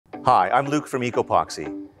Hi, I'm Luke from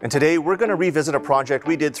EcoPoxy, and today we're going to revisit a project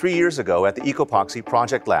we did 3 years ago at the EcoPoxy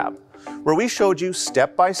Project Lab, where we showed you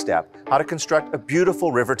step by step how to construct a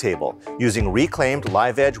beautiful river table using reclaimed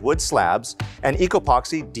live edge wood slabs and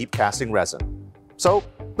EcoPoxy deep casting resin. So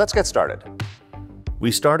let's get started.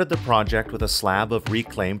 We started the project with a slab of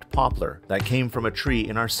reclaimed poplar that came from a tree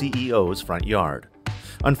in our CEO's front yard.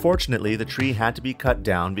 Unfortunately, the tree had to be cut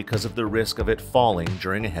down because of the risk of it falling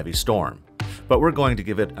during a heavy storm. But we're going to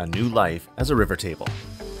give it a new life as a river table.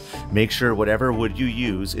 Make sure whatever wood you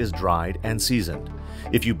use is dried and seasoned.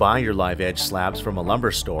 If you buy your live edge slabs from a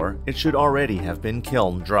lumber store, it should already have been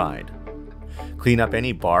kiln dried. Clean up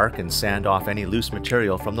any bark and sand off any loose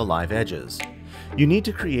material from the live edges. You need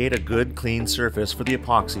to create a good clean surface for the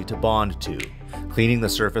epoxy to bond to. Cleaning the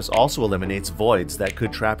surface also eliminates voids that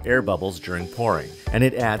could trap air bubbles during pouring, and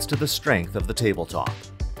it adds to the strength of the tabletop.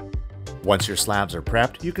 Once your slabs are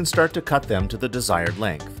prepped, you can start to cut them to the desired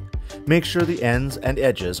length. Make sure the ends and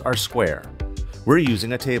edges are square. We're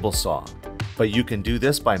using a table saw, but you can do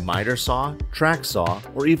this by miter saw, track saw,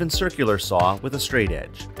 or even circular saw with a straight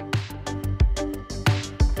edge.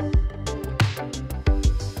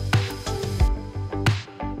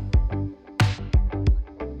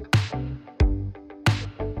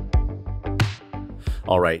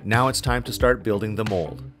 Alright, now it's time to start building the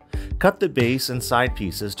mold. Cut the base and side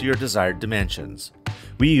pieces to your desired dimensions.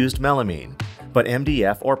 We used melamine, but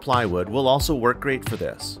MDF or plywood will also work great for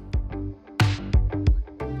this.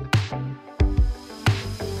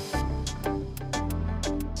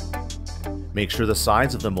 Make sure the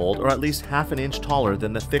sides of the mold are at least half an inch taller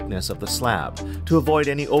than the thickness of the slab to avoid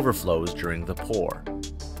any overflows during the pour.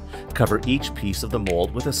 Cover each piece of the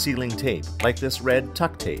mold with a sealing tape, like this red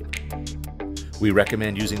tuck tape. We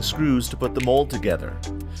recommend using screws to put the mold together.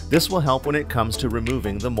 This will help when it comes to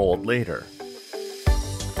removing the mold later.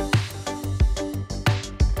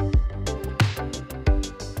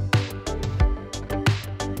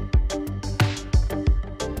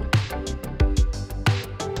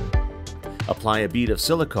 Apply a bead of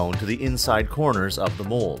silicone to the inside corners of the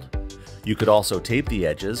mold. You could also tape the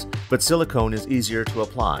edges, but silicone is easier to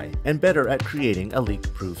apply and better at creating a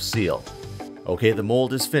leak-proof seal. Okay, the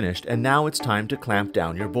mold is finished, and now it's time to clamp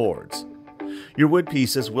down your boards. Your wood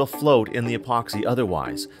pieces will float in the epoxy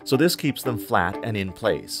otherwise, so this keeps them flat and in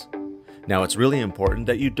place. Now it's really important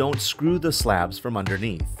that you don't screw the slabs from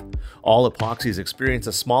underneath. All epoxies experience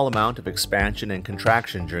a small amount of expansion and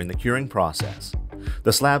contraction during the curing process.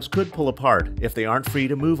 The slabs could pull apart if they aren't free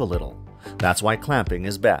to move a little. That's why clamping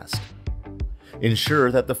is best.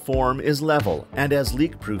 Ensure that the form is level and as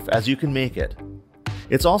leak-proof as you can make it.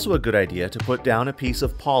 It's also a good idea to put down a piece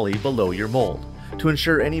of poly below your mold to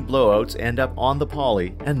ensure any blowouts end up on the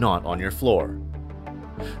poly and not on your floor.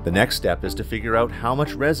 The next step is to figure out how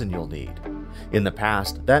much resin you'll need. In the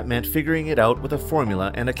past, that meant figuring it out with a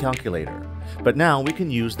formula and a calculator, but now we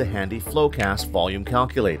can use the handy FlowCast volume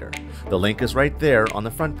calculator. The link is right there on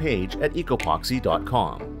the front page at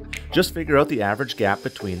ecopoxy.com. Just figure out the average gap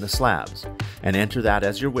between the slabs and enter that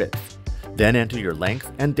as your width. Then enter your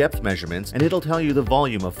length and depth measurements, and it'll tell you the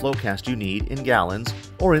volume of FlowCast you need in gallons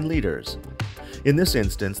or in liters. In this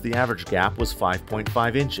instance, the average gap was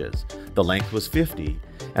 5.5 inches, the length was 50,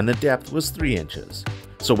 and the depth was 3 inches.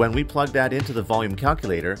 So when we plug that into the volume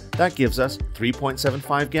calculator, that gives us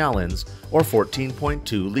 3.75 gallons or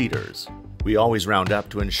 14.2 liters. We always round up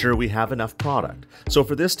to ensure we have enough product, so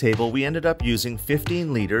for this table we ended up using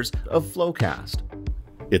 15 liters of FlowCast.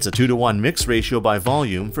 It's a 2-to-1 mix ratio by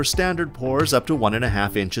volume for standard pours up to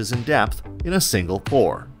 1.5 inches in depth in a single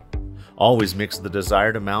pour. Always mix the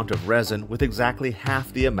desired amount of resin with exactly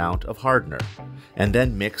half the amount of hardener, and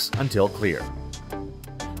then mix until clear.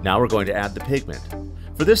 Now we're going to add the pigment.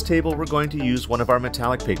 For this table, we're going to use one of our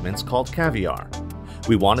metallic pigments called Caviar.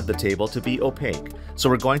 We wanted the table to be opaque, so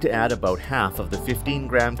we're going to add about half of the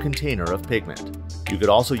 15-gram container of pigment. You could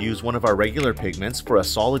also use one of our regular pigments for a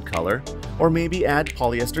solid color, or maybe add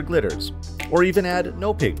polyester glitters, or even add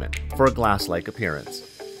no pigment for a glass-like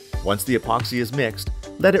appearance. Once the epoxy is mixed,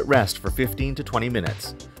 let it rest for 15 to 20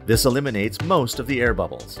 minutes. This eliminates most of the air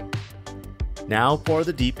bubbles. Now pour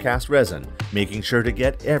the deep cast resin, making sure to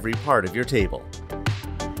get every part of your table.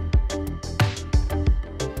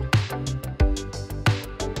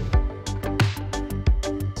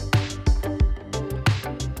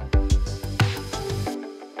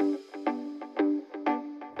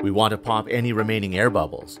 We want to pop any remaining air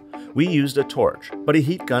bubbles. We used a torch, but a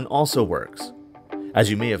heat gun also works. As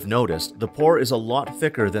you may have noticed, the pour is a lot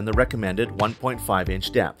thicker than the recommended 1.5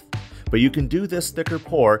 inch depth, but you can do this thicker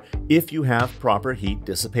pour if you have proper heat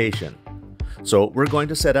dissipation. So we're going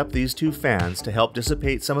to set up these two fans to help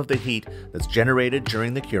dissipate some of the heat that's generated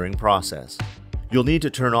during the curing process. You'll need to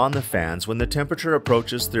turn on the fans when the temperature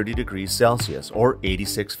approaches 30 degrees Celsius or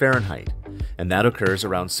 86 Fahrenheit, and that occurs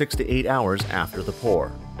around 6 to 8 hours after the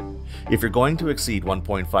pour. If you're going to exceed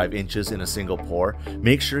 1.5 inches in a single pour,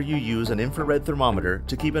 make sure you use an infrared thermometer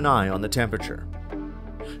to keep an eye on the temperature.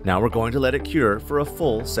 Now we're going to let it cure for a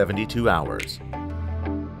full 72 hours.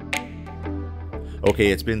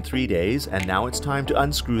 Okay, it's been 3 days, and now it's time to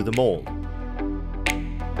unscrew the mold.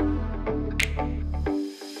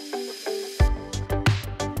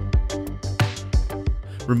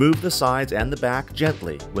 Remove the sides and the back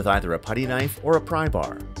gently with either a putty knife or a pry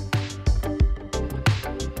bar.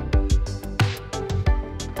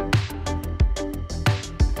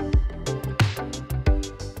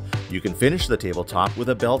 You can finish the tabletop with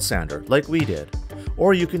a belt sander like we did,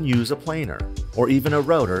 or you can use a planer, or even a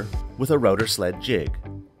router with a router sled jig.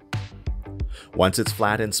 Once it's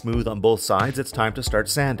flat and smooth on both sides, it's time to start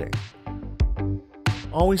sanding.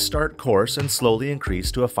 Always start coarse and slowly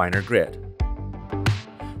increase to a finer grit.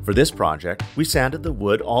 For this project, we sanded the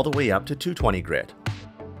wood all the way up to 220 grit.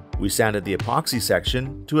 We sanded the epoxy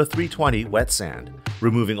section to a 320 wet sand,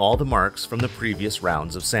 removing all the marks from the previous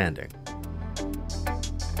rounds of sanding.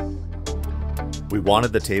 We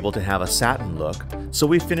wanted the table to have a satin look, so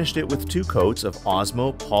we finished it with 2 coats of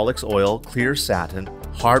Osmo Pollux Oil Clear Satin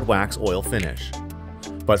Hard Wax Oil Finish.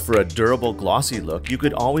 But for a durable glossy look, you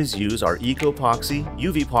could always use our EcoPoxy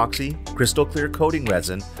UV-Poxy Crystal Clear Coating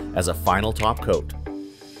Resin as a final top coat.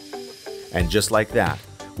 And just like that,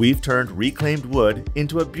 we've turned reclaimed wood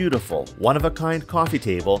into a beautiful, one-of-a-kind coffee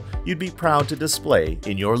table you'd be proud to display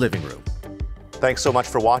in your living room. Thanks so much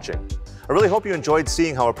for watching. I really hope you enjoyed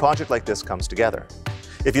seeing how a project like this comes together.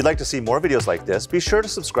 If you'd like to see more videos like this, be sure to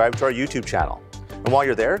subscribe to our YouTube channel. And while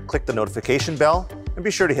you're there, click the notification bell and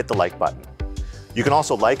be sure to hit the like button. You can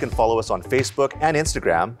also like and follow us on Facebook and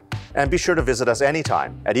Instagram, and be sure to visit us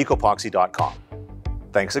anytime at ecopoxy.com.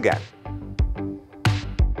 Thanks again.